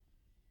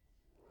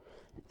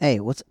Hey,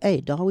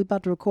 dog, we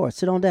about to record.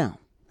 Sit on down.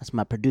 That's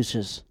my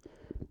producers.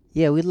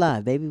 Yeah, we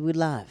live, baby. We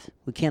live.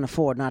 We can't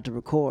afford not to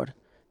record.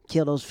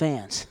 Kill those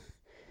fans.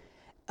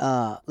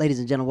 Ladies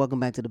and gentlemen, welcome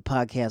back to the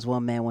podcast.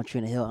 One Man, One Tree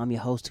in the Hill. I'm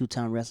your host,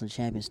 two-time wrestling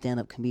champion,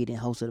 stand-up comedian,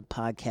 host of the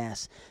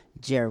podcast,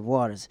 Jared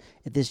Waters.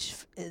 If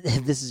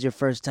this is your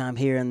first time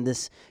hearing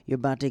this, you're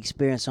about to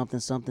experience something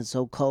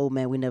so cold,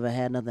 man. We never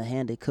had nothing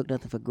handy, cooked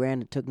nothing for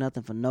granted, took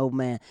nothing for no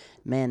man.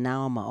 Man,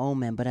 now I'm my own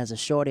man. But as a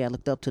shorty, I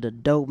looked up to the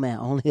dope man,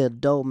 only a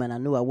dope man. I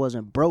knew I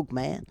wasn't broke,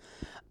 man.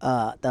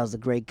 That was the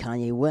great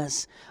Kanye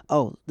West.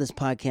 Oh, this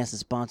podcast is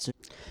sponsored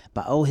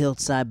by Old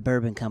Hillside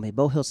Bourbon Company.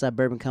 Old Hillside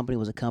Bourbon Company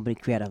was a company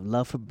created out of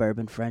love for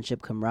bourbon,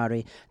 friendship,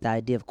 camaraderie, the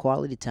idea of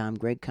quality time,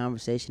 great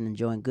conversation,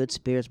 enjoying good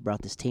spirits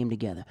brought this team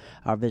together.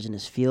 Our vision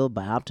is fueled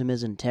by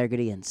optimism,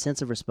 integrity, and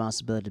sense of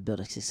responsibility to build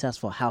a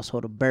successful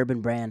household of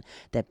bourbon brand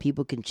that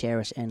people can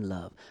cherish and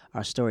love.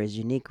 Our story is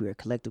unique. We are a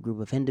collective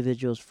group of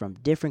individuals from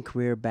different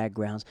career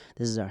backgrounds.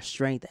 This is our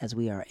strength as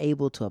we are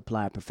able to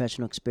apply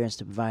professional experience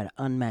to provide an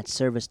unmatched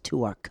service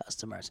to our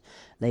customers.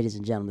 Ladies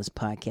and gentlemen, this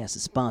podcast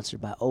is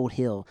sponsored by Old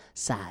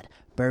Hillside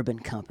Bourbon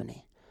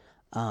Company.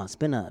 It's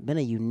been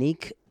a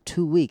unique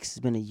 2 weeks. It's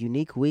been a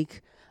unique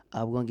week.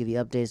 We're gonna give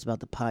you updates about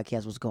the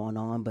podcast, what's going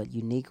on, but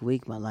unique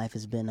week. My life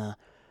has been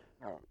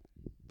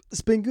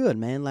it's been good,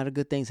 man. A lot of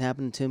good things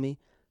happening to me.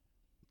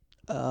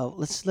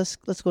 Let's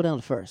go down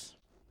to first.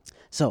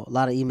 So a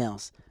lot of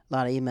emails,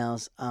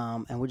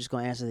 and we're just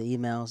gonna answer the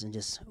emails and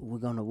we're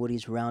gonna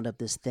Woody's round up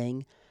this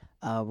thing.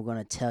 We're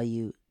gonna tell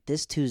you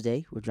this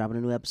Tuesday. We're dropping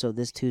a new episode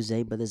this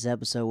Tuesday, but this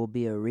episode will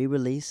be a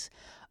re-release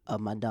of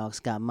my dog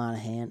Scott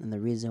Monahan, and the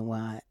reason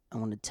why I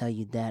want to tell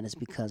you that is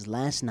because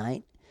last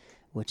night,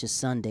 which is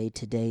Sunday,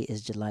 today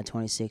is July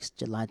 26th,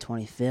 July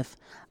 25th.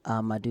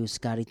 My dude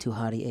Scotty Too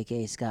Hottie,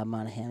 aka Scott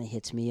Monahan, he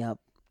hits me up.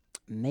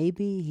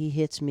 Maybe he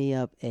hits me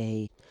up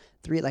a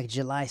like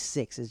July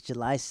 6th. It's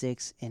July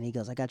 6th, and he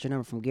goes, "I got your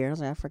number from Gary." I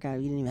was like, "I forgot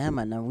you didn't even have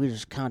my number. We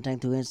just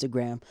contacted through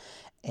Instagram."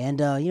 And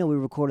we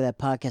recorded that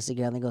podcast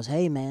together. And he goes,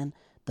 "Hey man,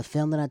 the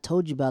film that I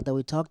told you about that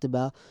we talked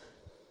about,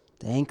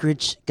 the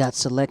Anchorage got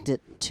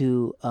selected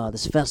to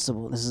this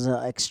festival. This is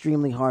an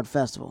extremely hard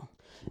festival.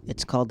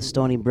 It's called the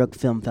Stony Brook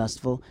Film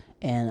Festival.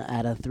 And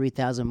out of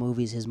 3,000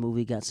 movies, his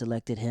movie got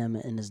selected, him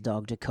and his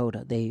dog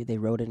Dakota. They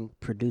wrote it and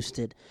produced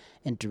it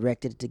and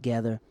directed it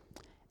together.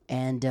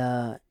 And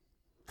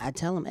I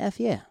tell him,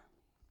 F yeah.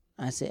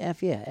 I say,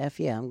 F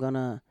yeah, I'm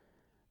gonna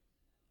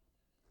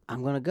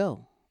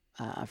go.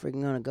 I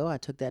freaking gonna go. I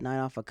took that night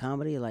off of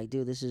comedy. Like,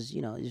 dude, this is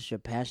your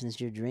passion, this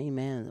is your dream,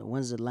 man.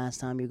 When's the last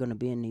time you're gonna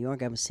be in New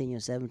York? I haven't seen you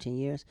in 17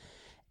 years.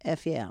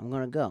 F yeah, I'm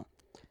gonna go.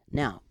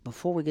 Now,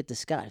 before we get to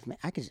Scott, man,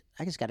 I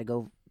just gotta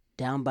go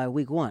down by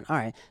week one. All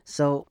right,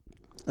 so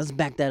let's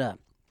back that up.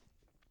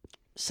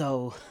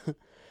 So,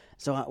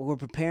 we're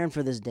preparing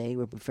for this day.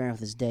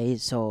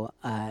 So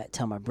I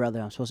tell my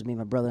brother I'm supposed to meet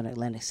my brother in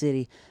Atlantic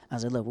City. I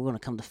was like, look, we're gonna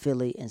come to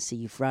Philly and see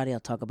you Friday. I'll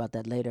talk about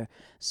that later.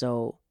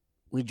 So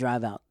we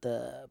drive out.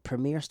 The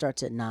premiere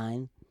starts at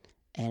 9,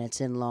 and it's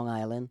in Long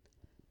Island.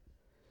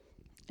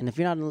 And if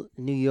you're not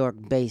New York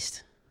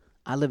based,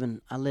 I live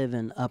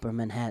in Upper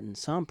Manhattan,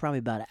 so I'm probably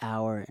about an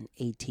hour and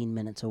 18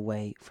 minutes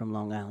away from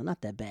Long Island.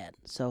 Not that bad.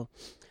 So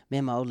me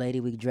and my old lady,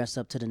 we dress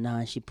up to the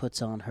nine. She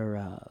puts on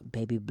her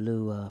baby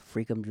blue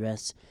freakum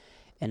dress,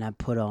 and I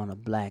put on a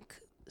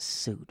black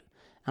suit.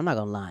 I'm not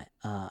gonna lie,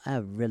 I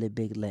have really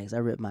big legs. I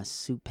ripped my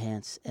suit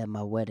pants at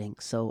my wedding,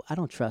 so I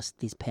don't trust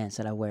these pants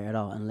that I wear at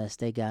all unless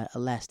they got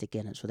elastic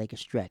in it so they can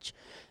stretch.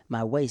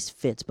 My waist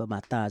fits, but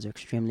my thighs are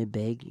extremely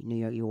big. New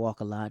York, you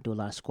walk a lot, do a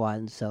lot of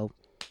squatting, so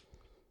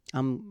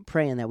I'm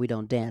praying that we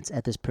don't dance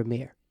at this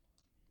premiere.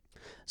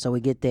 So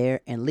we get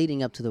there, and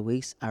leading up to the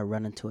weeks, I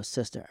run into a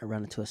sister. I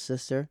ran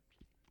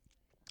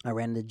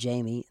into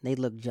Jamie. They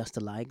look just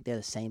alike. They're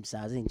the same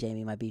size. I think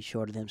Jamie might be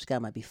shorter than him.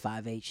 Scott might be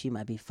 5'8". She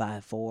might be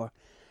 5'4".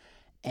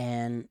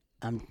 And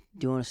I'm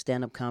doing a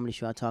stand-up comedy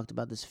show. I talked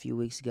about this a few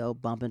weeks ago.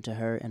 Bump into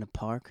her in a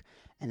park.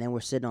 And then we're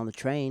sitting on the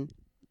train,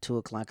 2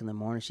 o'clock in the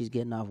morning. She's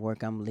getting off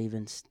work. I'm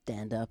leaving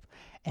stand-up.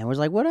 And we're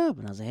like, what up?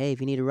 And I was like, hey,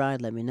 if you need a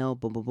ride, let me know.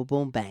 Boom, boom, boom,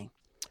 boom, bang.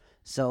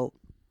 So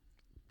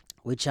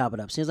we chop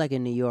it up. Seems like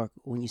in New York,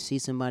 when you see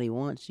somebody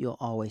once, you'll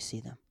always see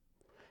them.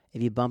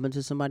 If you bump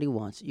into somebody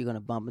once, you're going to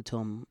bump into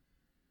them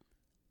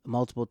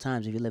multiple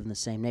times if you live in the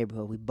same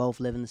neighborhood. We both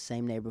live in the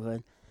same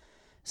neighborhood.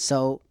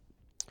 So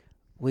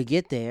we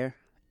get there,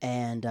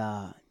 and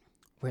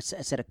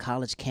it's at a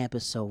college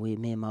campus, so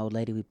me and my old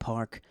lady, we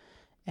park,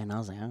 and I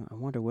was like, I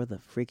wonder where the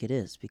freak it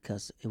is,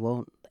 because it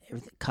won't,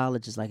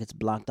 college is like it's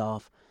blocked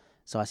off.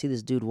 So I see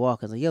this dude walk.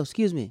 I was like, yo,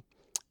 excuse me,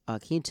 can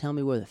you tell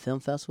me where the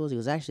film festival is? He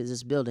goes, actually, it's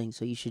this building,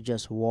 so you should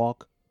just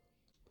walk.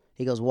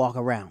 He goes, walk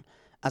around.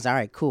 I was like, all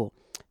right, cool.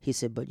 He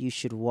said, but you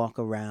should walk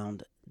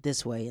around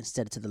this way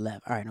instead of to the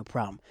left. All right, no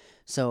problem.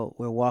 So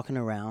we're walking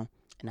around,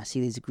 and I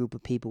see these group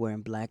of people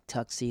wearing black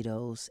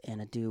tuxedos,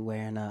 and a dude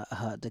wearing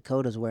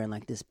Dakota's wearing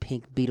like this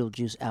pink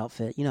Beetlejuice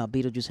outfit. You know how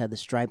Beetlejuice had the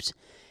stripes?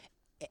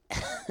 It's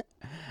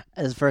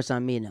the first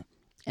time meeting him.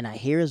 And I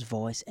hear his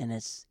voice, and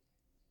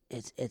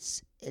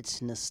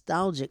it's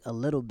nostalgic a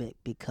little bit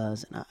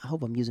because, and I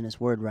hope I'm using this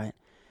word right,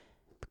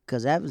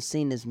 because I haven't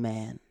seen this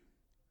man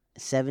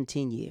in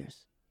 17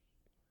 years,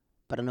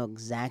 but I know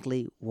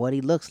exactly what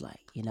he looks like.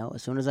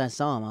 As soon as I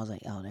saw him, I was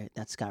like, oh,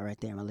 that's Scott right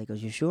there. My leg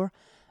goes, you sure?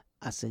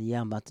 I said, yeah,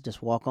 I'm about to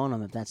just walk on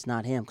him if that's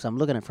not him, because I'm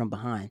looking at it from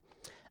behind.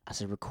 I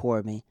said,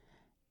 record me.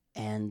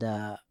 And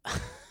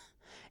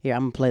here,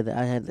 I'm going to play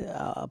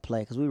I'll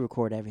play because we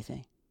record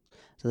everything.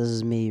 So this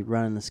is me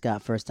running the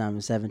Scott first time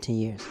in 17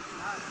 years.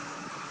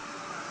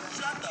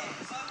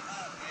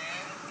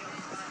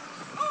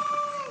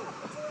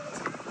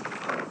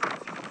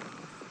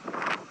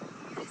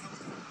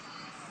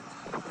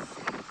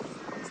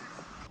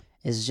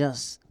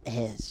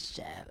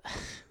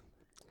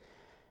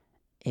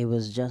 It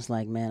was just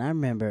like, man, I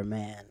remember,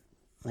 man,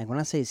 like when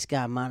I say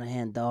Scott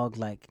Monahan, dog,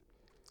 like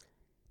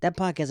that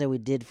podcast that we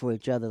did for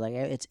each other, like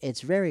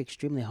it's very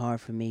extremely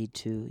hard for me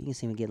to, you can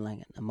see me getting like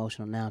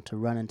emotional now, to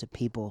run into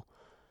people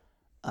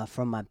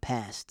from my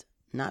past.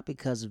 Not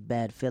because of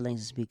bad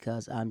feelings, it's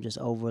because I'm just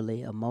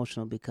overly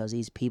emotional because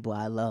these people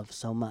I love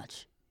so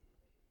much.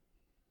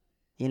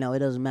 It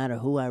doesn't matter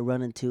who I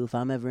run into. If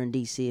I'm ever in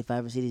D.C., if I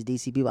ever see these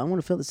D.C. people, I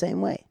want to feel the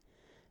same way.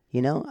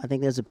 I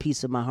think there's a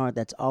piece of my heart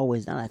that's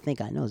always, not I think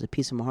I know, there's a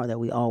piece of my heart that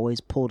we always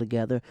pull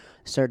together.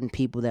 Certain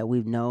people that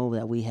we know,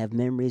 that we have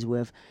memories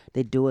with,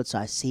 they do it, so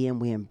I see him,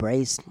 we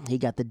embrace. He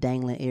got the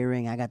dangling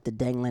earring, I got the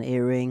dangling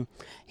earring.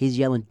 He's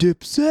yelling,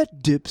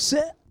 Dipset,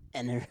 Dipset.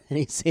 And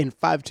he's saying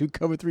 5-2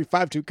 cover 3,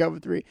 5-2 cover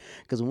 3.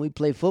 Because when we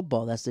play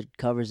football, that's the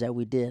covers that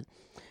we did.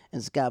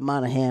 And Scott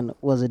Monahan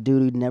was a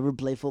dude who'd never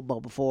played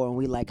football before, and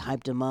we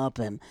hyped him up,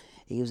 and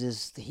he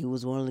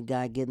was one of the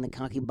guys getting the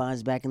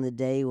concubines back in the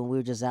day when we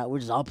were just out. We're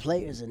just all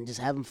players and just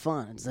having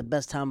fun. It's the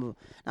best time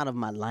not of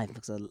my life,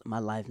 because of my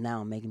life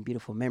now, I'm making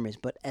beautiful memories,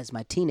 but as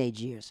my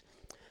teenage years,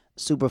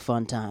 super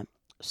fun time.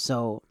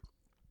 So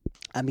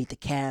I meet the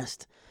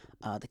cast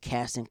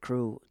and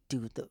crew,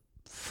 dude,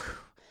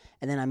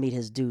 and then I meet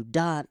his dude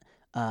Dot.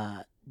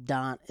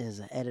 Dot is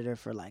an editor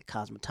for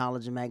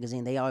Cosmetology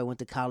magazine. They always went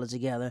to college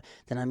together.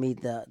 Then I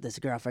meet this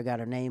girl, I forgot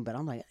her name, but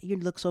I'm like, you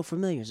look so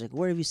familiar. She's like,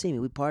 where have you seen me?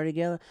 We party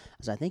together?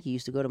 I said, I think you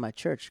used to go to my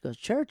church. She goes,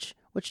 church?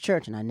 Which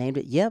church? And I named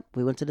it. Yep,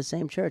 we went to the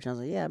same church. And I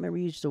was like, yeah, I remember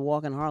you used to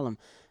walk in Harlem.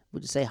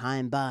 We'd just say hi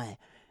and bye.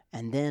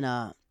 And then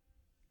I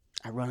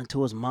run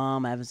into his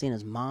mom. I haven't seen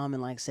his mom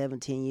in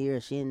 17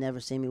 years. She had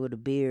never seen me with a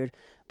beard.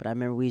 But I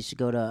remember we used to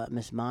go to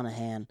Miss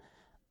Monahan,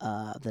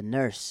 the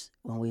nurse,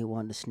 when we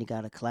wanted to sneak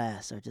out of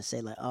class, or just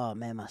say oh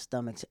man, my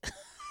stomach's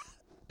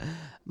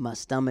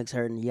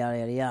hurting, yada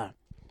yada yada.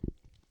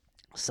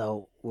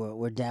 So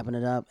we're dapping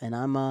it up, and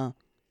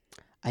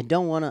I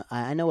don't want to.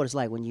 I know what it's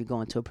like when you go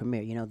into a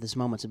premiere. This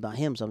moment's about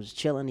him, so I'm just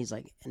chilling. He's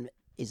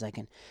she's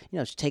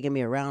taking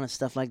me around and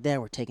stuff like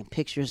that. We're taking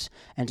pictures,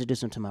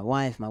 introduce him to my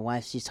wife. My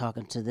wife, she's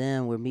talking to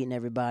them. We're meeting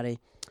everybody,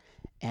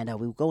 and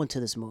we go into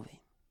this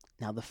movie.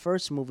 Now, the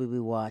first movie we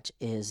watch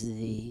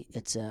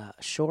it's a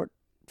short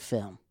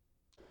film.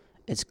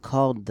 It's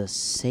called The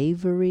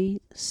Savarani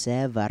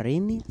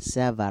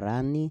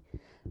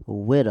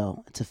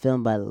Widow. It's a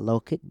film by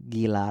Lokit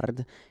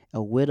Gillard.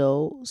 A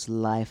widow's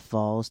life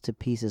falls to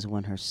pieces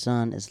when her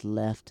son is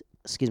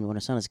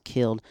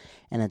killed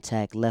in an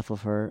attack, left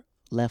with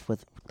what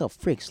the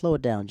freak? Slow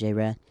it down,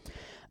 J-Rad.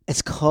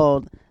 It's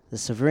called The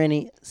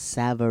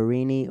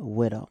Savarani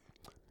Widow.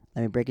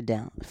 Let me break it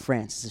down.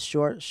 France. It's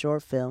a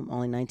short film,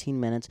 only 19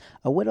 minutes.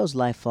 A widow's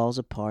life falls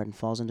apart and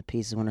falls into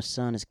pieces when her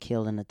son is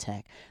killed in an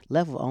attack.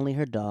 Left with only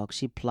her dog,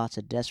 she plots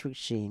a desperate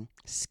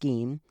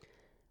scheme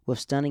with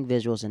stunning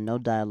visuals and no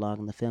dialogue,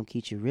 and the film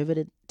keeps you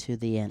riveted to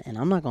the end. And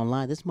I'm not gonna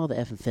lie, this mother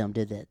effing film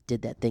did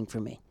that thing for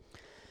me.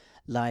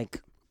 They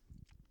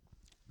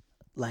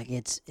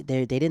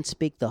didn't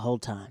speak the whole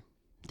time.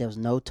 There was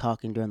no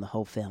talking during the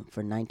whole film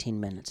for 19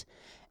 minutes,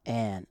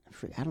 and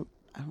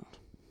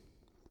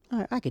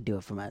I could do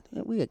it for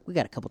we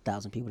got a couple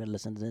thousand people that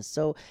listen to this.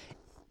 So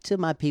to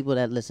my people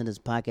that listen to this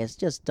podcast,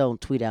 just don't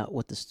tweet out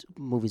what this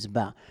movie's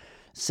about.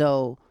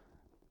 So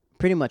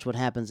pretty much what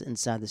happens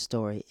inside the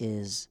story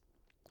is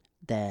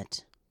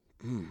that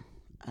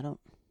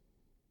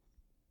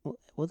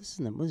this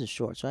is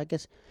short, so I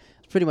guess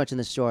it's pretty much in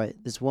the story.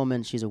 This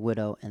woman, she's a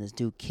widow, and this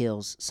dude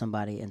kills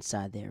somebody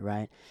inside there,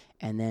 right?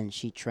 And then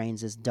she trains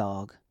this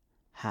dog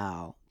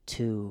how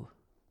to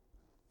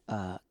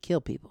kill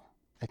people,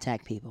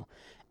 attack people.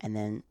 And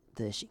then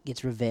she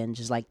gets revenge.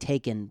 It's like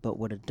Taken, but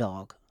with a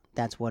dog.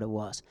 That's what it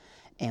was.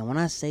 And when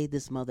I say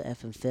this mother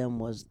effing film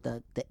was,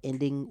 the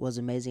ending was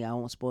amazing. I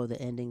won't spoil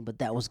the ending, but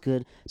that was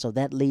good. So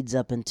that leads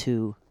up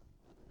into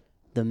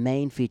the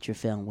main feature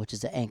film, which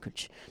is The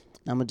Anchorage.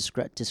 I'm going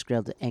to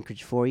describe The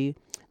Anchorage for you.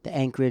 The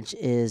Anchorage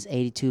is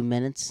 82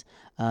 minutes,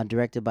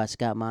 directed by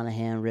Scott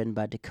Monahan, written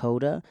by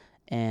Dakota,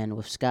 and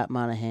with Scott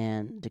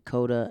Monahan,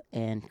 Dakota,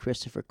 and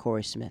Christopher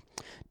Corey Smith.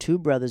 Two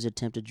brothers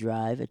attempt to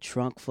drive a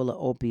trunk full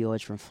of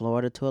opioids from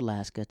Florida to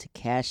Alaska to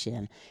cash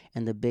in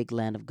the big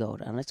land of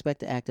gold. An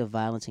unexpected act of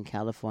violence in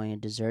California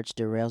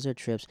derails their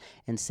trips,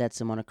 and sets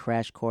them on a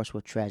crash course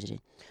with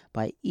tragedy.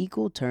 By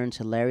equal turns,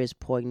 hilarious,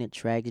 poignant,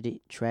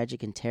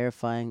 tragic, and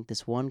terrifying,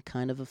 this one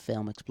kind of a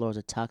film explores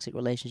a toxic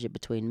relationship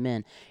between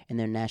men and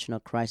their national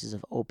crisis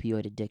of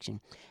opioid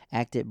addiction.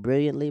 Acted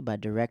brilliantly by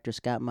director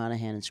Scott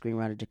Monahan and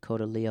screenwriter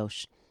Dakota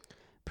Leosh.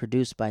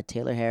 Produced by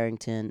Taylor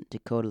Harrington,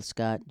 Dakota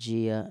Scott,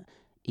 Gia,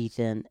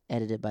 Ethan.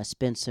 Edited by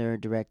Spencer.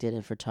 Directed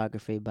and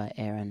photography by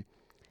Aaron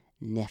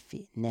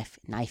Neffy.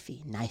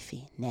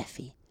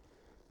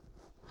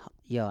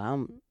 Yo,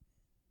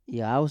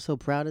 I was so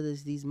proud of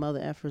these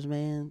mother effers,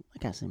 man. I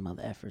can't say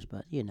mother effers,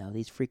 but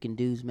these freaking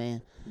dudes,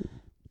 man.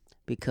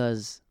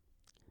 Because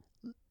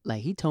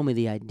like he told me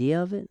the idea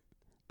of it,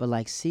 but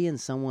like seeing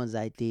someone's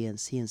idea and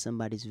seeing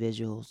somebody's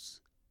visuals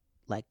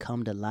like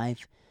come to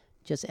life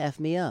just F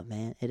me up,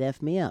 man. It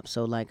F me up.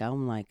 So like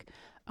I'm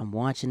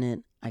watching it.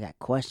 I got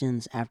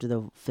questions after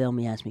the film.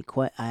 He asked me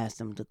I asked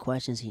him the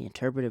questions. He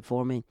interpreted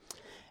for me.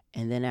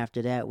 And then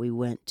after that we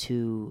went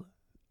to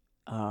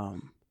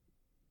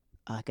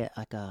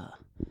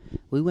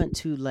we went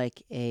to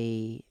not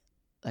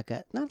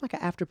like an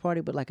after party,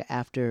 but like an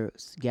after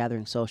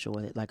gathering social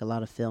with it, like a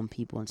lot of film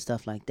people and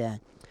stuff like that.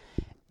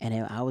 And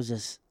I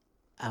was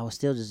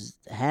still just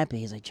happy.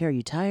 He's like, Jerry,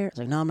 you tired? I was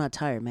like, no, I'm not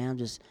tired, man. I'm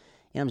just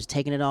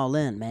taking it all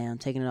in, man. I'm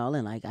taking it all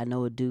in. Like, I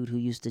know a dude who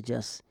used to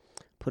just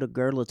put a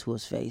girdle to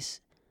his face.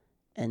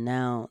 And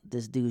now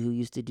this dude who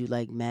used to do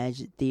like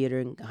magic theater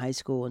in high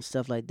school and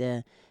stuff like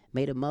that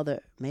made a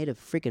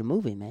freaking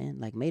movie, man.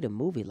 Like made a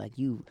movie. Like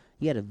you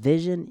had a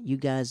vision.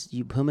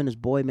 Him and his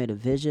boy made a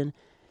vision.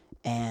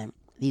 And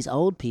these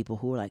old people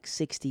who were like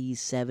 60s,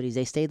 70s,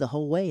 they stayed the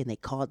whole way and they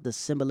caught the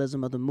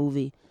symbolism of the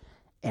movie.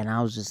 And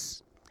I was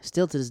just,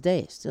 still to this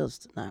day,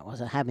 not what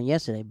happened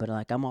yesterday, but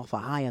like I'm off a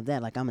high of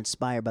that. Like I'm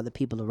inspired by the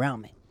people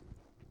around me.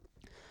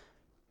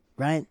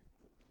 Right?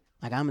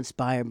 Like I'm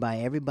inspired by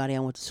everybody I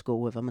went to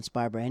school with. I'm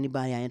inspired by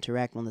anybody I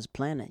interact on this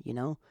planet,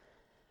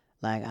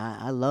 Like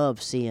I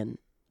love seeing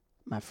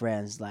my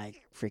friends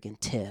like freaking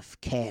Tiff,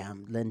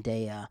 Cam,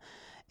 Lindea,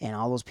 and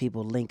all those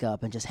people link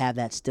up and just have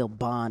that still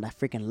bond. I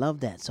freaking love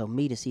that. So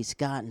me to see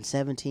Scott in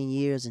 17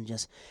 years and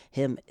just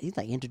him, he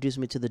like introduced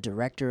me to the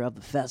director of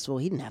the festival.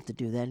 He didn't have to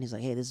do that. And he's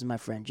like, hey, this is my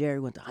friend Jerry.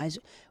 We went to high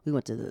school. We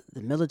went to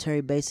the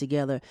military base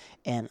together.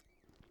 And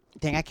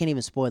dang, I can't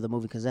even spoil the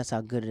movie because that's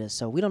how good it is.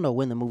 So we don't know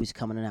when the movie's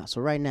coming out.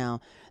 So right now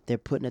they're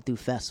putting it through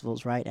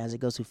festivals, right? As it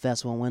goes through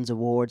festival and wins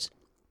awards,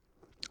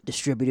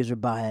 distributors will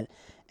buy it.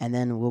 And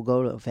then we'll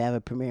go to, if we have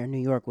a premiere in New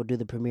York, we'll do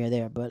the premiere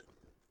there. But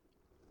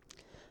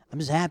I'm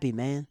just happy,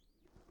 man.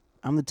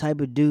 I'm the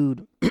type of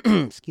dude, I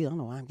don't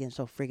know why I'm getting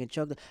so freaking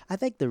choked. I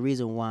think the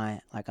reason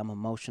why like I'm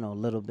emotional a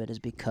little bit is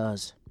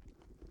because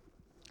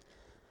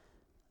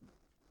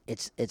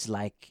it's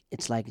like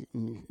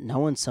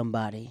knowing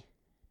somebody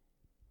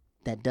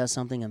that does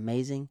something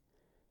amazing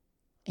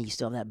and you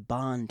still have that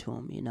bond to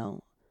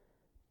them,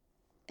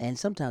 And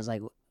sometimes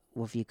like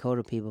with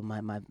Yokota people,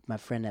 my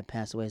friend that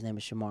passed away, his name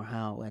is Shamar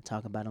Howe. I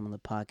talk about him on the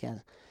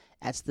podcast.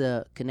 That's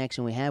the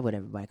connection we have with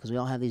everybody because we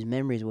all have these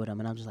memories with him.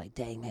 And I'm just like,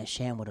 dang, man,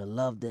 Sham would have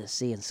loved this,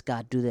 seeing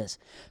Scott do this.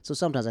 So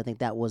sometimes I think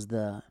that was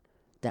the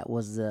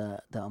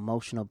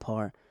emotional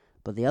part.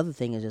 But the other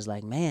thing is just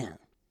like, man,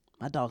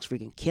 my dog's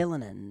freaking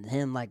killing it. And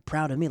him like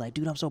proud of me. Like,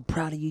 dude, I'm so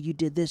proud of you. You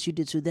did this, you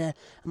did that.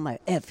 I'm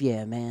like, F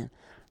yeah, man.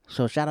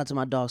 So shout out to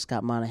my dog,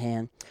 Scott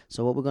Monahan.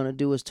 So what we're going to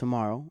do is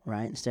tomorrow,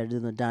 right, instead of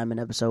doing the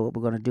Diamond episode, what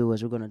we're going to do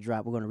is we're going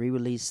to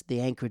re-release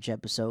the Anchorage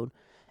episode.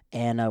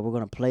 And we're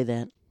going to play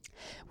that,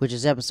 which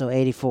is episode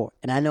 84.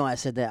 And I know I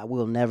said that I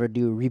will never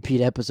do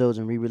repeat episodes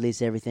and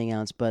re-release everything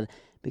else, but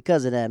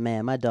because of that,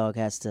 man, we got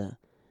to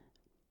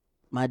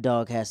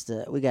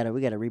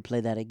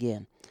replay that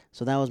again.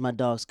 So that was my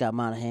dog, Scott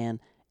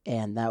Monahan,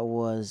 and that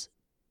was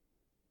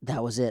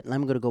it. And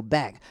I'm going to go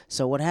back.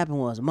 So what happened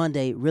was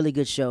Monday, really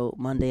good show.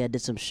 Monday I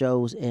did some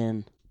shows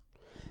in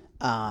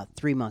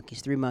Three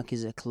Monkeys. Three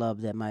Monkeys is a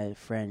club that my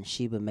friend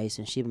Sheba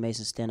Mason,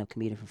 stand-up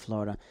comedian from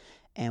Florida,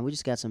 and we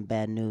just got some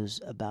bad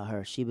news about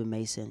her. Sheba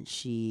Mason,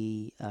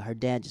 her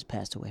dad just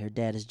passed away. Her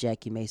dad is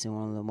Jackie Mason,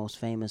 one of the most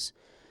famous.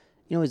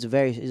 He's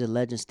a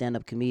legend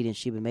stand-up comedian,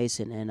 Sheba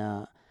Mason, and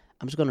I'm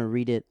just going to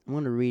read it. I'm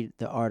going to read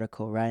the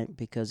article, right?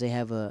 Because they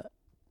have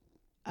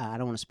I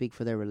don't want to speak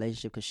for their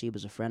relationship because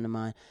Sheba's a friend of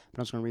mine, but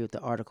I'm just going to read what the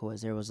article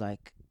is. There was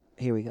like,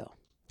 here we go.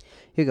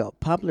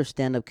 Popular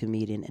stand-up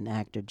comedian and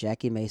actor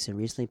Jackie Mason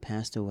recently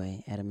passed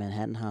away at a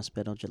Manhattan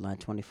hospital July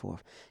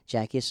 24th.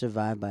 Jackie is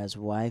survived by his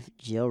wife,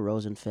 Jill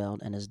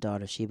Rosenfeld, and his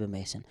daughter, Sheba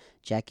Mason.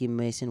 Jackie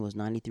Mason was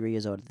 93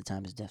 years old at the time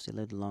of his death. He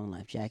lived a long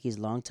life. Jackie's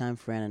longtime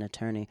friend and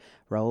attorney,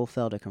 Raoul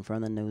Felder,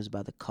 confirmed the news,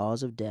 but the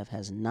cause of death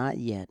has not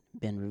yet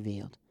been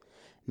revealed.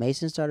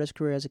 Mason started his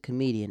career as a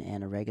comedian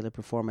and a regular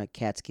performer at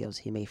Catskills.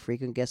 He made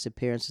frequent guest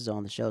appearances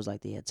on the shows like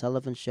The Ed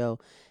Sullivan Show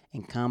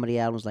and comedy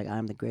albums like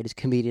I'm the Greatest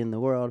Comedian in the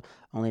World,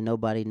 Only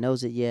Nobody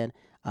Knows It Yet,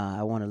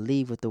 I want to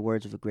leave with the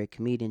words of a great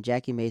comedian.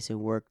 Jackie Mason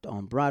worked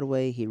on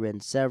Broadway. He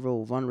written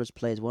several wondrous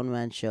plays,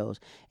 one-man shows,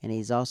 and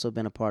he's also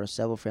been a part of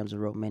several films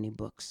and wrote many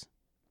books.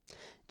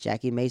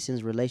 Jackie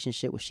Mason's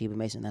relationship with Sheba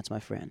Mason, that's my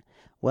friend.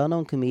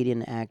 Well-known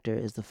comedian and actor,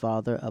 is the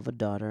father of a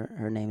daughter.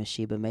 Her name is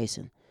Sheba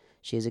Mason.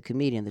 She is a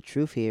comedian. The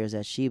truth here is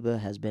that Sheba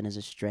has been as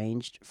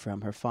estranged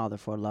from her father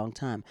for a long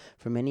time.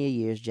 For many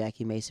years,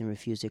 Jackie Mason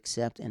refused to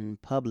accept in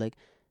public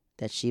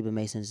that Sheba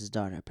Mason is his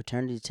daughter. A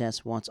paternity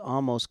test once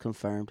almost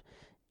confirmed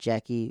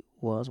Jackie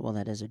was, well,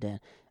 that is her dad,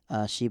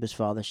 Sheba's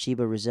father.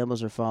 Sheba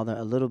resembles her father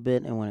a little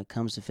bit, and when it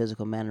comes to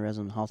physical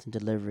mannerism and halting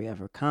delivery of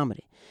her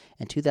comedy.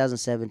 In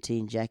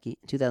 2017,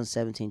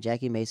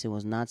 Jackie Mason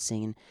was not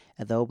seen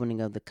at the opening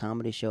of the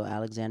comedy show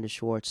Alexander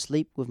Schwartz'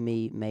 Sleep With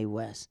Me, Mae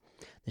West.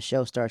 The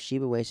show stars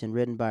Sheba Mason,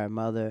 written by her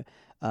mother,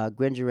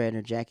 Gringer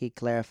Rayner. Jackie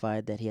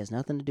clarified that he has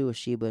nothing to do with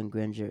Sheba and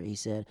Gringer. He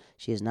said,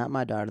 "She is not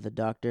my daughter. The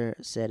doctor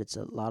said it's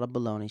a lot of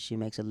baloney. She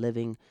makes a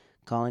living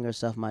calling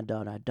herself my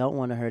daughter. I don't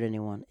want to hurt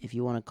anyone. If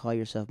you want to call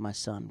yourself my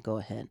son, go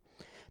ahead."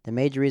 The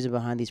major reason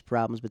behind these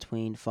problems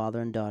between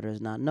father and daughter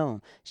is not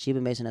known. Sheba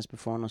Mason has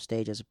performed on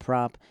stage as a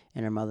prop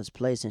in her mother's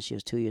play since she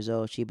was 2 years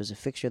old. Sheba is a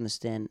fixture in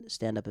the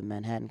stand-up in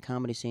Manhattan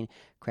comedy scene,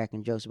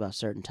 cracking jokes about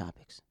certain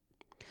topics.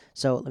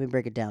 So let me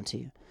break it down to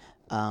you.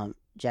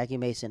 Jackie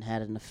Mason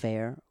had an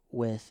affair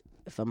with,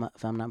 if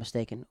I'm not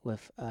mistaken,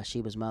 with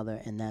Sheba's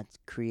mother, and that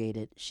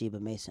created Sheba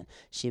Mason.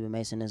 Sheba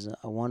Mason is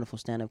a wonderful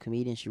stand-up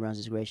comedian. She runs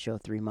this great show,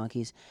 Three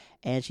Monkeys,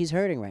 and she's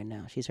hurting right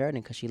now. She's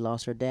hurting because she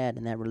lost her dad,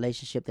 and that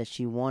relationship that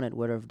she wanted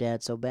with her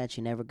dad so bad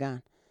she never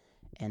got,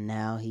 and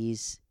now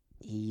he's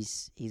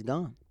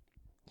gone.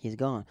 He's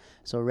gone.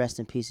 So rest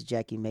in peace to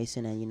Jackie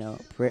Mason, and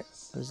what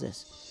is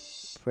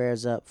this?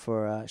 Prayers up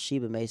for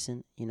Sheba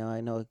Mason.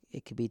 I know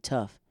it could be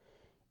tough.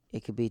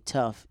 It could be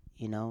tough,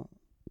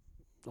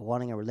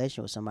 wanting a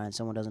relationship with somebody and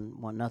someone doesn't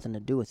want nothing to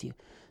do with you.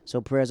 So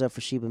prayers up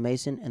for Sheba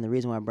Mason. And the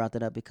reason why I brought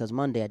that up, because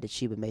Monday I did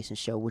Sheba Mason's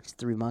show, which is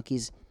Three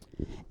Monkeys.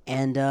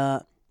 And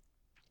I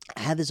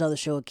had this other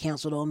show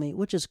canceled on me,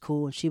 which is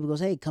cool. And Sheba goes,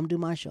 "Hey, come do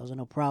my show." I was like,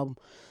 "No problem.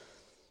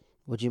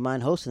 Would you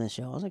mind hosting this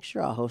show?" I was like,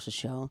 "Sure, I'll host the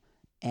show."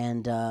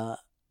 And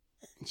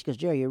she goes,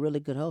 "Jerry, you're a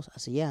really good host." I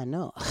said, "Yeah, I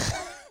know."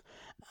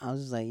 I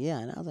was just like, yeah,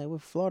 and I was like, we're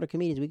Florida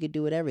comedians. We could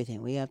do it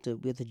everything. We have to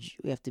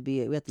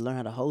learn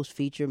how to host,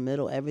 feature,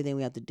 middle, everything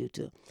we have to do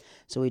too.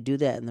 So we do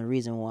that, and the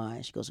reason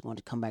why, she goes, "I'm going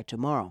to come back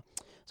tomorrow."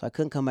 So I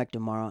couldn't come back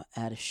tomorrow. I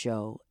had a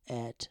show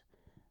at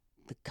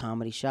the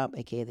Comedy Shop,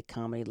 aka the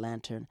Comedy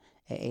Lantern,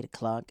 at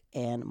 8:00,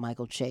 and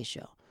Michael Che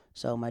show.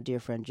 So my dear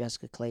friend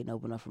Jessica Clayton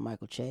opened up for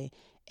Michael Che,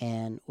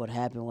 and what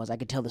happened was, I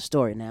could tell the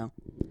story now.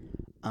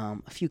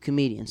 A few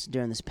comedians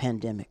during this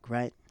pandemic,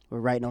 right,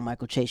 were writing on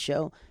Michael Che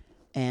show.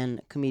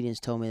 And comedians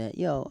told me that,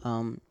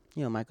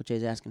 Michael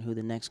Che's asking who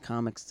the next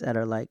comics that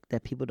are like,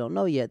 that people don't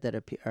know yet, that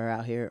are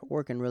out here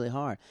working really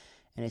hard.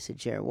 And they said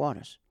Jared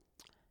Waters.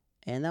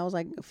 And that was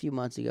like a few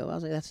months ago. I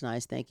was like, that's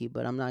nice, thank you.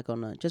 But I'm not going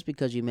to, just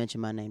because you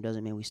mention my name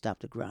doesn't mean we stop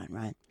the grind,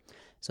 right?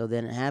 So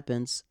then it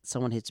happens,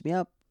 someone hits me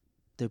up,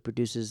 that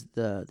produces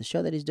the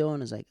show that he's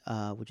doing, is like,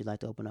 would you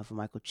like to open up for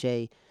Michael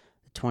Che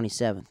the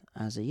 27th?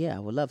 I said, yeah, I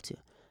would love to.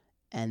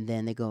 And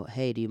then they go,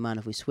 hey, do you mind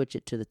if we switch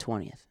it to the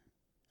 20th?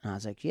 And I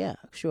was like, yeah,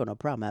 sure, no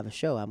problem. I have a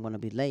show. I'm going to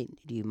be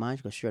late. Do you mind?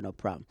 She goes, sure, no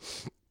problem.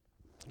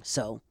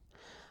 So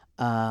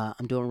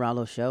I'm doing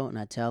Rallo's show, and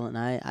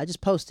I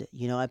just post it.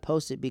 I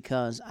post it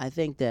because I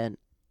think that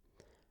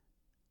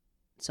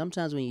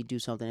sometimes when you do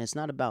something, it's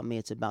not about me,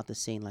 it's about the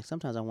scene. Like,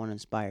 sometimes I want to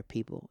inspire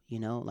people,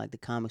 like the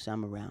comics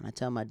I'm around. I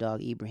tell my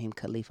dog, Ibrahim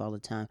Khalif, all the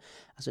time.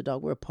 I said,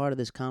 dog, we're a part of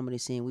this comedy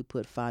scene. We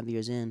put 5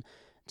 years in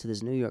to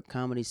this New York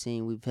comedy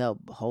scene. We've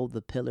helped hold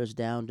the pillars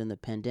down during the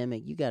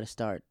pandemic. You got to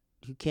start.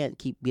 You can't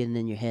keep getting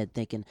in your head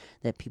thinking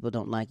that people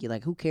don't like you.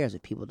 Like, who cares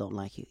if people don't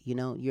like you?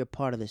 You're a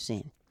part of the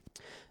scene.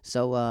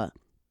 So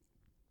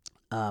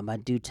my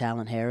dude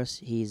Talent Harris,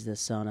 he's the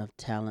son of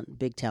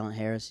Big Talent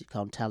Harris. He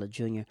called him Talent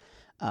Jr.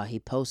 He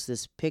posts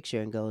this picture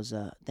and goes,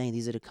 dang,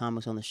 these are the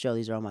comics on the show.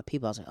 These are all my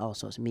people. I was like, oh,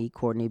 so it's me,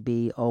 Courtney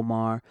B.,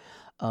 Omar,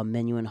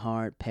 Menuhin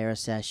Hart,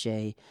 Paris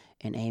Sachet,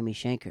 and Amy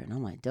Shanker. And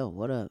I'm like, dope,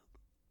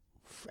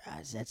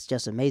 that's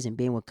just amazing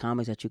being with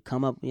comics that you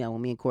come up.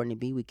 When me and Courtney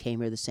B., we came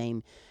here the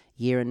same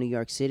year in New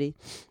York City,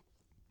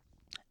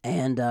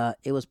 and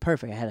it was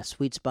perfect. I had a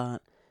sweet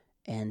spot,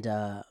 and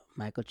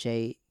Michael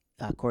Che,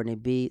 Courtney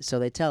B. So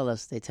they tell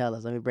us,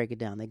 let me break it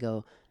down. They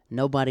go,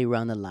 nobody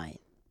run the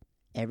light.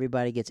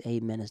 Everybody gets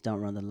 8 minutes,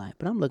 don't run the light.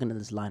 But I'm looking at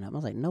this lineup. I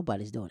was like,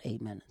 nobody's doing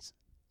 8 minutes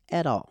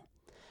at all.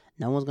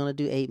 No one's going to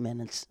do 8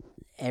 minutes.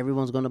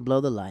 Everyone's going to blow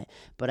the light.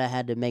 But I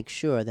had to make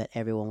sure that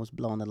everyone was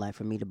blowing the light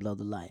for me to blow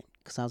the light.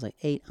 Because I was like,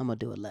 8, I'm going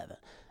to do 11.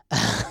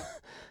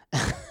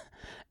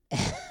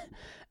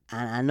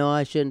 I know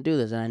I shouldn't do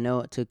this, and I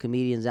know to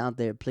comedians out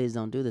there, please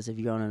don't do this if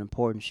you're on an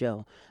important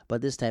show.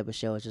 But this type of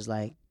show is just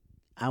like,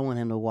 I want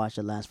him to watch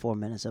the last 4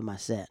 minutes of my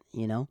set,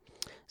 you know?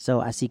 So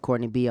I see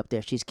Courtney B up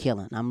there. She's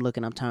killing. I'm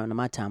turning to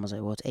my time. I was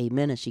like, well, it's 8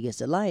 minutes. She gets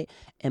the light,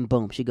 and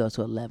boom, she goes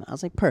to 11. I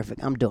was like,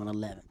 perfect. I'm doing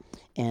 11.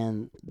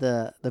 And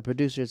the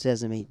producer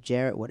says to me,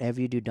 Jared, whatever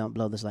you do, don't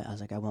blow this light. I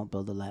was like, I won't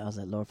blow the light. I was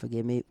like, Lord,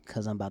 forgive me,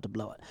 because I'm about to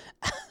blow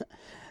it.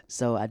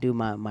 So I do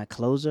my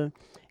closer,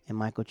 and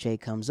Michael Che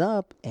comes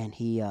up, and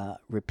he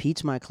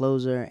repeats my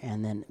closer,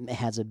 and then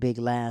has a big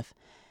laugh,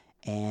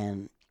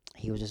 and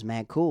he was just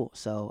mad cool.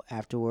 So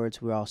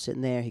afterwards, we're all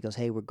sitting there. He goes,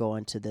 hey, we're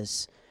going to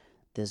this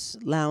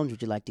lounge.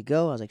 Would you like to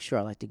go? I was like, sure,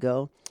 I'd like to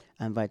go.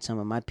 I invite some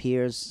of my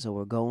peers, so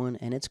we're going,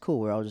 and it's cool.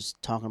 We're all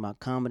just talking about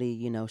comedy,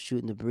 you know,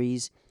 shooting the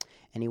breeze.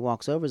 And he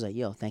walks over, he's like,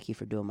 yo, thank you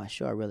for doing my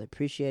show. I really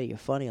appreciate it. You're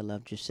funny. I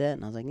loved your set.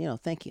 And I was like,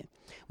 thank you.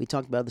 We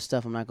talked about other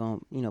stuff I'm not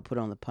going to, put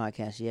on the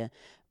podcast yet.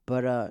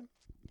 But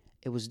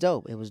it was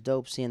dope. It was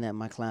dope seeing that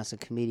my class of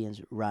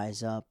comedians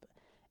rise up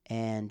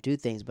and do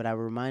things. But I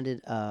reminded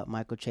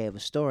Michael Che of a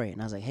story.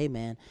 And I was like, hey,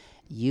 man,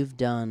 you've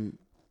done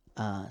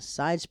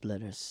Side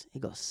Splitters. He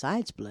goes,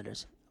 Side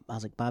Splitters? I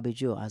was like, Bobby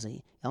Jewell. I was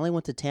like, I only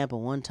went to Tampa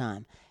one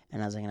time.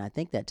 And I was like, and I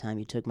think that time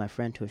you took my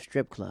friend to a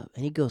strip club.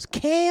 And he goes,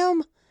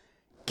 Cam?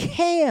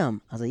 I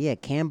was like, yeah,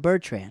 Cam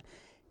Bertrand.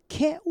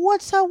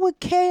 What's up with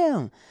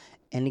Cam?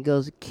 And he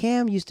goes,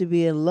 Cam used to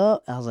be in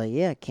love. I was like,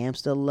 yeah, Cam's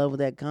still in love with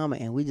that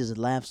comic. And we just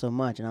laughed so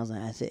much. And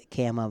I said,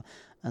 Cam up.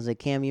 I was like,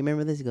 Cam, you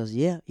remember this? He goes,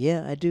 yeah,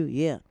 I do,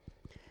 yeah.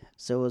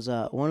 So it was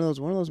one of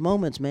those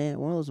moments, man.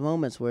 One of those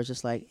moments where it's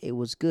just like, it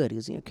was good.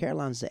 Because,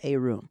 Caroline's the A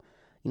room.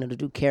 To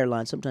do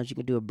Caroline, sometimes you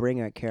can do a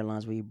bringer at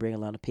Caroline's where you bring a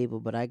lot of people.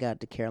 But I got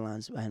to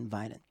Caroline's, I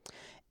invited.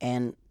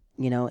 And,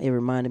 it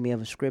reminded me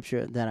of a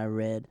scripture that I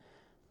read.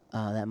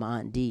 That my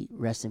Aunt Dee,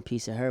 rest in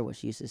peace to her, what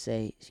she used to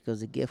say, she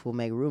goes, the gift will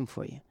make room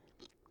for you.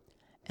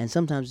 And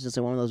sometimes it's just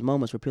like one of those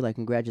moments where people are like,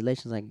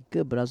 congratulations, like,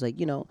 good. But I was like,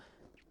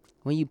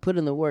 when you put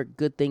in the work,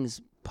 good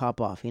things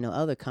pop off.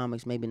 Other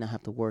comics maybe not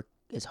have to work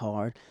as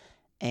hard.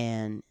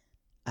 And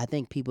I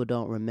think people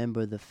don't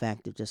remember the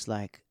fact of just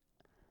like,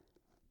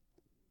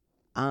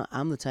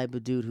 I'm the type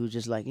of dude who's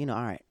just like, all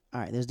right,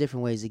 there's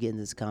different ways to get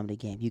into this comedy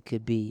game. You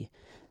could be,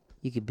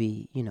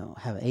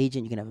 have an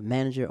agent, you can have a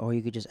manager, or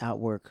you could just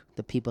outwork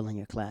the people in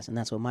your class. And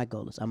that's what my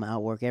goal is. I'm going to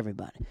outwork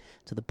everybody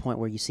to the point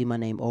where you see my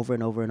name over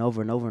and over and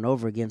over and over and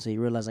over again. So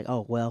you realize like,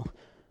 oh, well,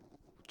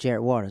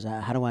 Jared Waters,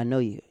 how do I know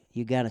you?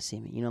 You got to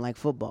see me. Like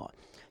football.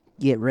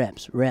 Get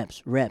reps.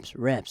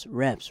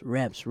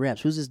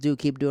 Who's this dude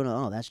keep doing it?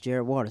 Oh, that's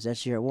Jared Waters.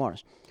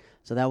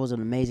 So that was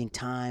an amazing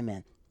time.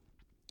 And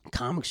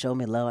comics showed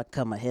me love. I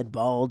cut my head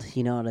bald.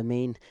 You know what I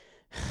mean?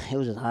 It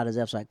was as hot as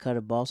F, so I cut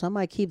it bald. So I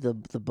might keep the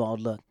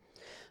bald look.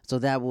 So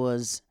that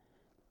was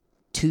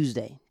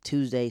Tuesday.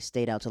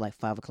 Stayed out till like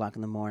 5 o'clock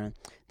in the morning.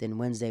 Then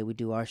Wednesday, we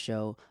do our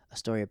show,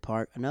 Astoria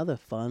Park. Another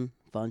fun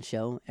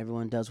show.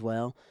 Everyone does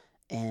well.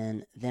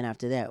 And then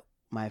after that,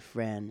 my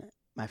friend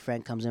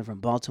comes in from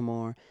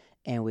Baltimore,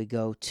 and we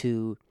go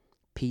to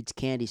Pete's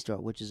Candy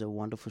Store, which is a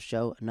wonderful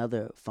show.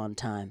 Another fun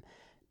time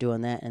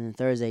doing that. And then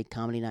Thursday,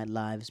 Comedy Night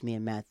Live is me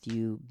and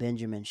Matthew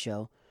Benjamin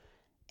show.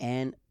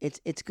 And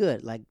it's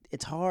good. Like,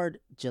 it's hard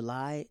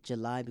July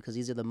because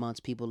these are the months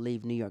people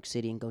leave New York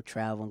City and go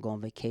travel and go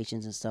on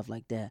vacations and stuff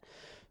like that.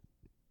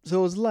 So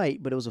it was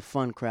light, but it was a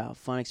fun crowd,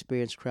 fun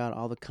experience crowd.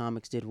 All the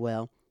comics did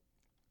well.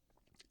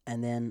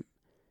 And then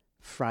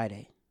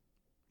Friday.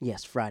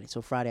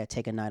 So Friday I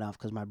take a night off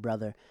because my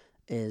brother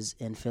is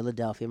in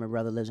Philadelphia. My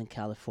brother lives in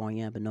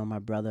California. I've been knowing my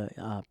brother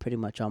pretty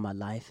much all my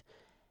life.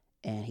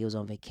 And he was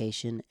on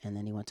vacation, and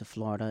then he went to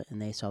Florida,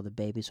 and they saw the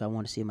baby. So I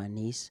want to see my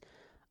niece.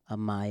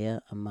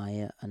 Amaya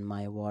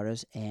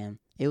Waters, and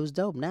it was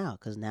dope now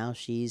because now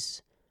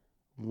she's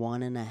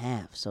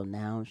 1.5, so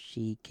now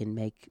she can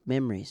make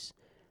memories,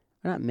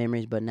 or not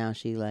memories, but now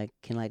she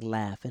can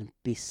laugh and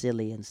be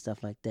silly and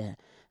stuff like that.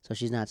 So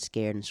she's not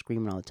scared and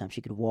screaming all the time.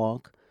 She could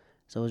walk,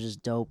 so it was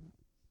just dope.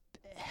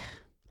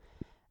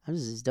 I'm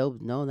just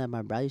dope knowing that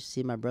I used to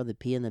see my brother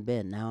pee in the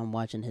bed. Now I'm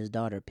watching his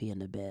daughter pee in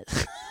the bed.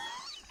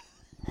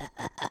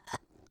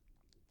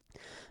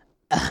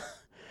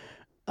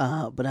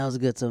 But that was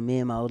good. So me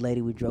and my old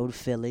lady, we drove to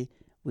Philly.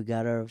 We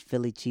got our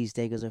Philly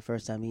cheesesteak. It was our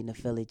first time eating a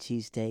Philly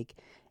cheesesteak.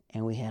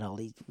 And we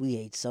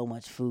ate so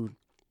much food.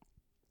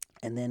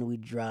 And then we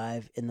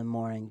drive in the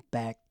morning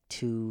back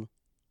to,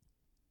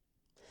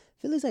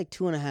 Philly's like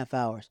 2.5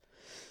 hours.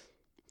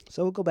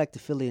 So we'll go back to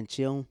Philly and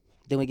chill.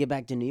 Then we get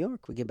back to New York.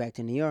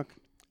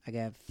 I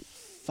got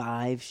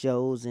 5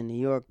 shows in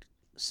New York,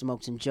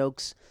 smoked some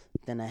jokes.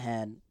 Then I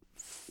had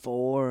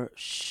 3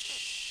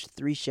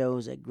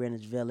 shows at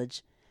Greenwich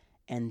Village.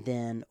 And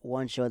then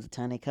 1 show at the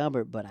Tiny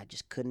Cupboard, but I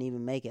just couldn't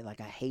even make it. Like,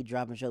 I hate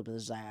dropping shows, but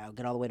I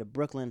got all the way to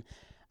Brooklyn.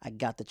 I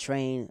got the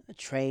train. The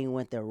train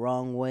went the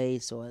wrong way,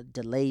 so it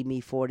delayed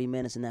me 40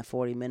 minutes. And that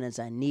 40 minutes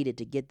I needed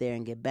to get there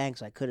and get back,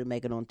 so I couldn't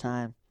make it on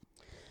time.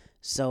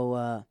 So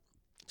and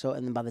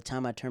then by the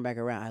time I turned back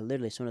around, I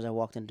literally, as soon as I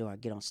walked in the door, I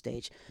get on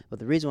stage. But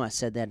the reason why I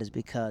said that is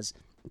because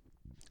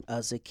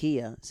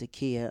Zakiya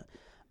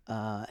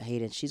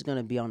Hayden, she's going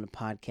to be on the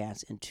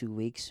podcast in 2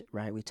 weeks,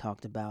 right? We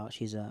talked about,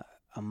 she's a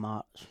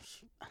model.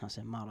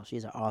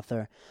 She's an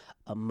author,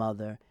 a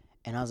mother,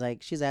 And I was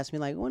like, she's asked me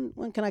like,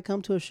 when can I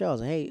come to a show? I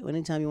was like, hey,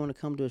 anytime you want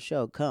to come to a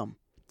show, come.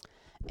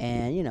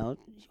 And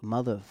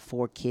mother of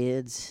 4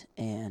 kids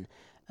and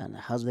the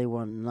husband, they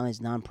were on one of these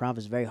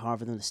nonprofits. Very hard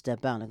for them to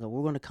step out. And they go,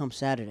 we're going to come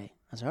Saturday.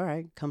 I said, all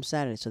right, come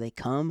Saturday. So they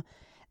come,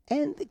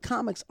 and the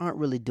comics aren't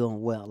really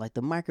doing well. Like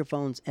the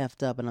microphone's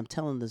effed up, and I'm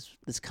telling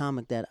this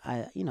comic that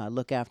I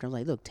look after. I'm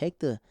like, look,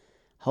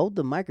 hold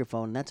the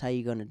microphone, and that's how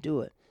you're going to do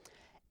it.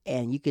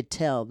 And you could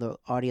tell the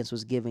audience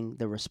was giving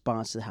the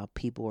response to how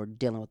people were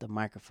dealing with the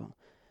microphone.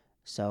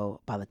 So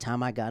by the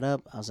time I got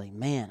up, I was like,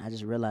 man, I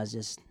just realized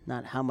just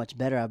not how much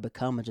better I've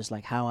become, and just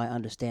like how I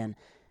understand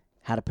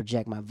how to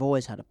project my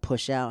voice, how to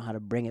push out, how to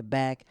bring it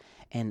back.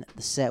 And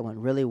the set went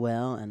really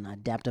well, and I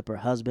dapped up her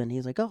husband. He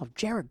was like, oh,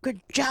 Jared,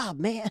 good job,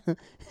 man.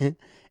 And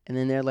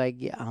then they're like,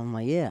 yeah. I'm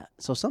like, yeah.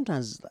 So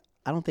sometimes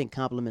I don't think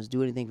compliments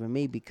do anything for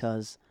me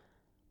because,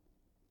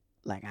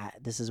 like,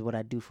 this is what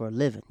I do for a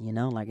living,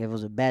 Like, if it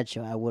was a bad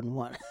show, I wouldn't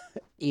want,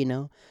 you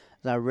know?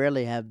 So I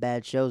rarely have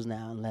bad shows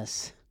now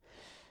unless...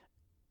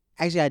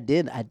 Actually, I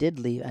did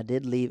leave. I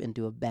did leave and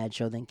do a bad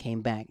show, then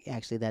came back.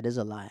 Actually, that is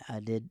a lie. I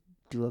did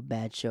do a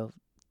bad show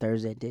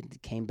Thursday, did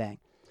came back.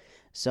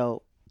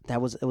 So it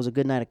was a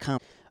good night of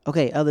comedy.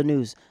 Okay, other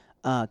news.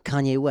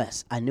 Kanye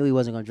West. I knew he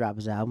wasn't gonna drop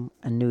his album.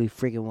 I knew he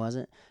freaking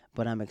wasn't.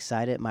 But I'm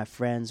excited. My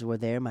friends were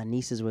there. My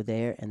nieces were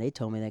there, and they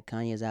told me that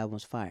Kanye's album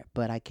was fire.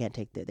 But I can't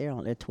take that.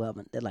 They're 12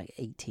 and they're like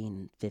 18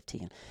 and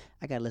 15.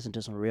 I gotta listen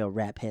to some real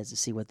rap heads to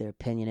see what their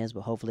opinion is.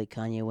 But hopefully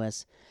Kanye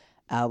West's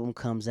album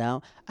comes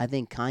out. I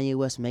think Kanye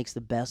West makes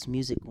the best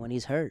music when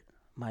he's hurt.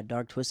 My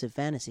Dark Twisted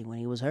Fantasy when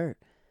he was hurt.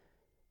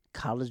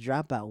 College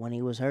Dropout when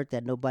he was hurt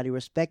that nobody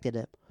respected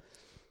him.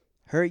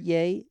 Hurt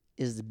Ye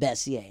is the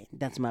best Ye.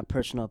 That's my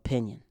personal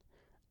opinion.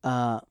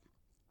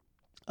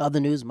 Other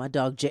news, my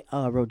dog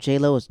wrote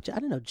J-Lo. I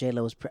didn't know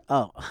J-Lo was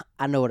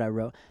I know what I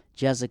wrote.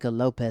 Jessica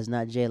Lopez,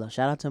 not J-Lo.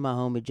 Shout out to my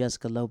homie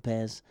Jessica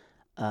Lopez.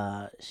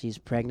 She's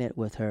pregnant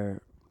with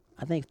her,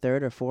 I think,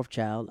 third or fourth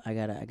child. I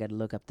gotta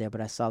look up there,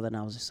 but I saw that and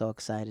I was just so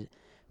excited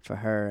for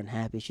her and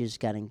happy. She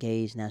just got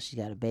engaged. Now she's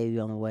got a baby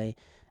on the way.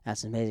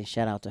 That's amazing.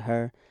 Shout out to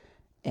her.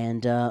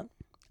 And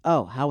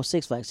how was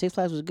Six Flags? Six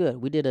Flags was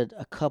good. We did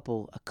a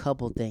couple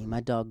thing.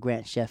 My dog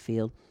Grant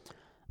Sheffield.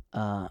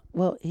 Now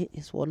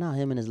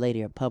him and his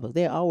lady are public.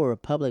 They all were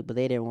public, but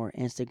they didn't were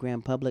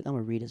Instagram public. I'm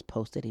gonna read his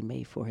post that he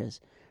made for his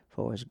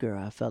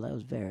girl. I felt that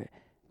was very,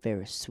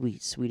 very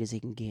sweet as he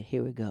can get.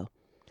 Here we go.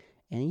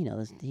 And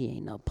he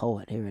ain't no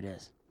poet. Here it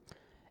is.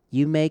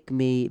 You make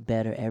me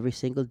better every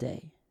single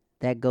day.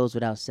 That goes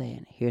without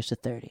saying. Here's to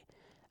 30.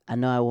 I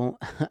know I won't.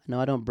 No,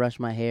 I don't brush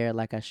my hair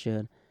like I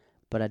should,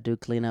 but I do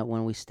clean up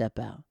when we step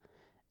out.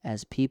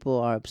 As people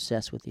are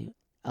obsessed with you.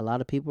 A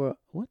lot of people are,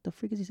 what the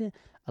freak is he saying?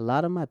 A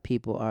lot of my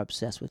people are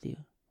obsessed with you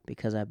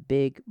because I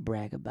big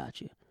brag about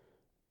you.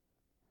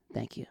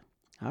 Thank you.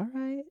 All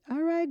right,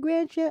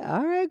 Grant.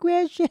 All right,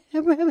 Grant.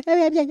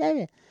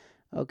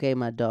 Okay,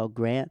 my dog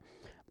Grant.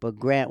 But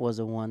Grant was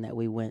the one that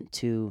we went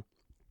to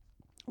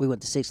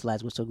Six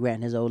Flags with. So Grant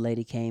and his old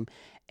lady came,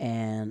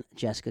 and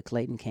Jessica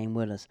Clayton came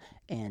with us.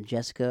 And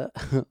Jessica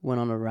went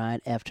on a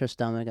ride, effed her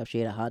stomach up.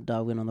 She ate a hot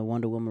dog, went on the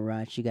Wonder Woman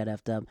ride. She got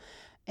effed up.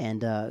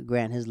 And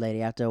Grant and his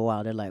lady, after a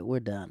while, they're like, we're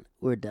done.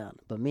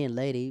 But me and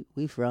lady,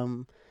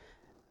 we're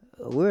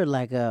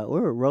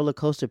roller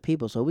coaster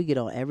people. So we get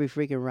on every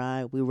freaking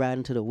ride. We ride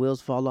until the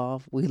wheels fall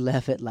off. We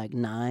left at like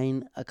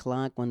 9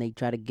 o'clock when they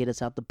try to get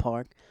us out the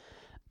park.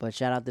 But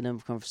shout out to them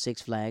from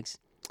Six Flags.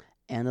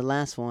 And the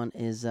last one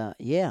is,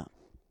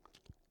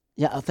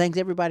 thanks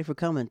everybody for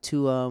coming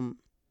to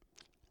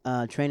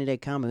Training Day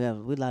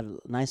Comedy.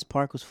 Nice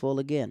park was full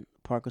again.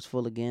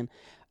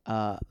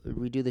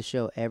 We do the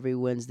show every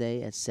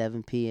Wednesday at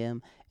 7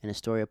 p.m. in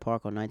Astoria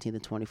Park on 19th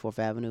and 24th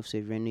Avenue. So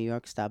if you're in New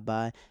York, stop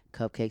by.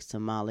 Cupcakes,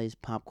 tamales,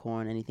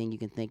 popcorn, anything you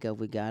can think of,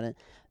 we got it.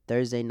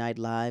 Thursday Night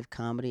Live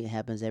comedy. It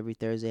happens every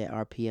Thursday at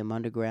RPM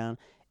Underground.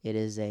 It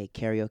is a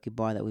karaoke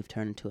bar that we've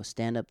turned into a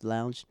stand-up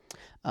lounge.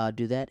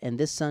 Do that. And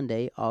this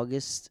Sunday,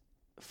 August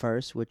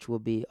 1st, which will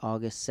be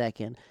August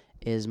 2nd,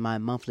 is my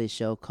monthly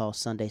show called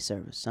Sunday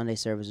Service. Sunday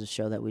Service is a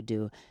show that we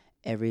do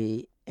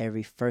every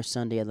first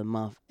Sunday of the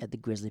month at the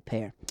Grizzly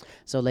Pear.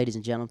 So, ladies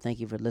and gentlemen,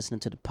 thank you for listening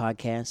to the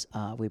podcast.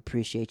 We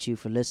appreciate you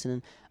for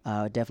listening.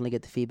 Definitely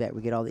get the feedback.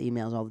 We get all the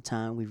emails all the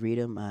time. We read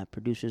them.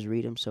 Producers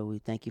read them, so we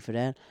thank you for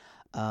that.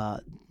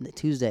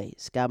 Tuesday,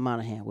 Scott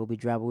Monahan will be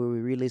dropping. We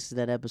released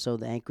that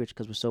episode, The Anchorage,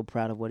 because we're so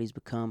proud of what he's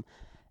become.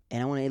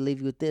 And I want to leave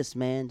you with this,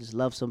 man. Just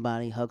love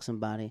somebody, hug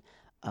somebody.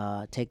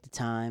 Take the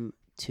time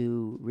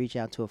to reach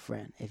out to a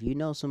friend. If you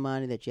know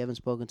somebody that you haven't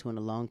spoken to in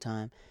a long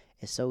time,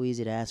 it's so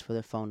easy to ask for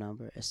their phone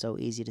number. It's so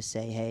easy to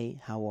say, hey,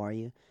 how are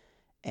you?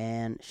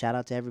 And shout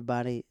out to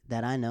everybody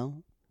that I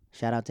know.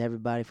 Shout out to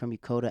everybody from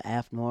Dakota,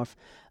 Aft North,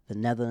 the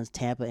Netherlands,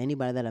 Tampa,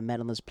 anybody that I met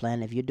on this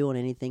planet. If you're doing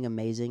anything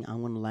amazing, I'm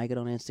going to like it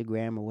on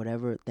Instagram or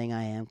whatever thing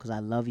I am, because I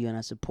love you and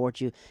I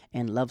support you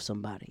and love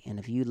somebody. And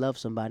if you love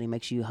somebody,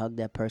 make sure you hug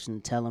that person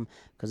and tell them,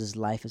 because his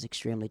life is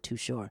extremely too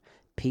short.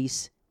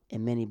 Peace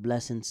and many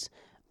blessings.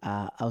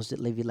 I was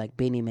leave you like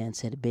Beanie Man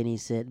said.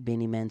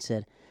 Beanie Man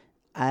said,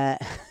 I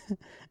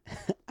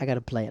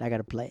gotta play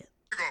it.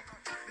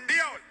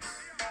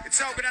 It's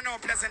so good and how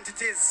pleasant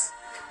it is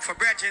for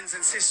brethren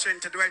and sisters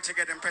to dwell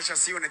together in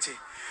precious unity.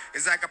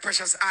 It's like a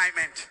precious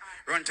ointment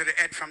run to the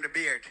head from the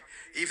beard.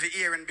 If the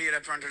ear and beard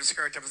that run to the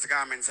skirt of his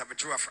garments of a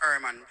Jew of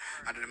Hermon,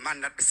 and the man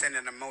that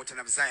descended on the mountain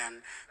of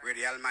Zion, where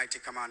the Almighty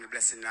commanded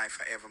blessing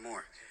life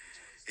forevermore.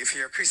 If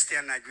you're a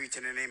Christian, I greet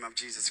in the name of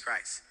Jesus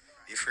Christ.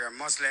 If you're a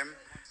Muslim,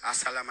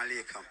 Assalamu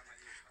alaikum.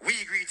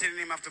 We greet in the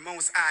name of the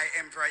Most High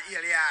Emperor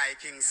Eli,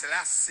 King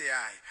Selassie.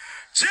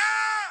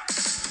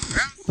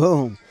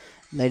 Boom.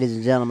 Ladies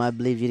and gentlemen, I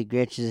believe you the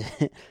greatest.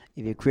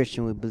 If you're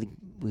Christian,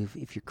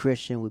 if you're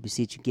Christian, we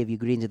beseech you, give you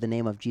greetings in the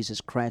name of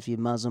Jesus Christ. If you're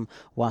Muslim,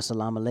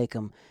 wassalamu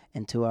alaikum.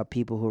 And to our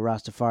people who are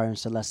Rastafari and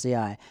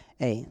Selassie.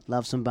 Hey,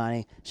 love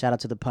somebody. Shout out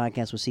to the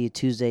podcast. We'll see you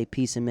Tuesday.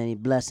 Peace and many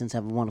blessings.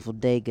 Have a wonderful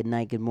day. Good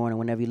night, good morning.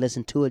 Whenever you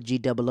listen to it,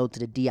 GOO to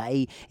the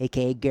DIE,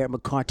 a.k.a. Garrett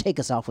McCarr. Take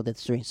us off with a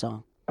stream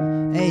song.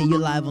 Hey, you're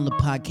live on the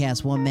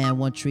podcast. One man,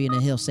 one tree in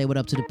the hill. Say what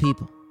up to the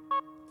people.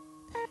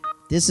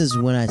 This is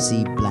when I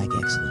see black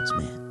excellence,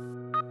 man.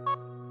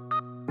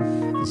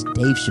 It's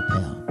Dave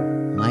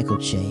Chappelle, Michael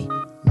Che,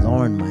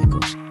 Lauren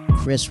Michaels,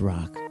 Chris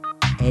Rock,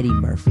 Eddie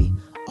Murphy,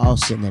 all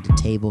sitting at the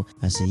table.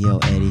 I said, yo,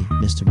 Eddie,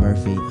 Mr.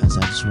 Murphy, I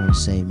just want to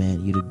say,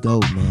 man, you the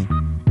GOAT, man.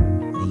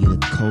 And you're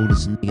the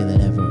coldest nigga that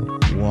ever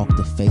walked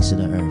the face of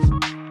the earth.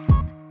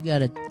 You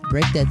gotta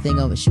break that thing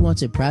over. She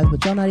wants it private,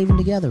 but y'all not even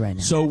together right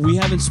now. So we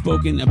haven't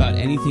spoken about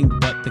anything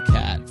but the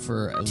cat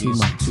for at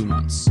least 2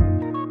 months.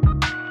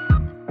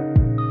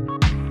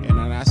 And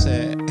I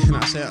said,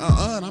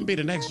 and I'm be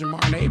the next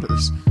Jamar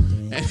Neighbors.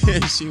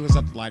 And she was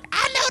up like,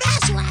 I know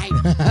that's right.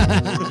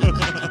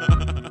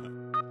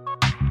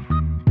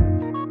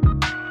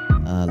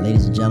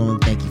 Ladies and gentlemen,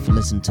 thank you for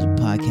listening to the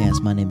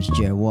podcast. My name is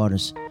Jared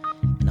Waters,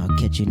 and I'll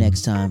catch you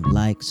next time.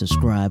 Like,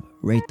 subscribe,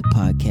 rate the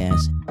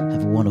podcast.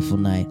 Have a wonderful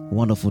night,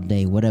 wonderful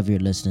day, whatever you're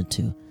listening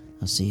to.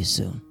 I'll see you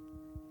soon.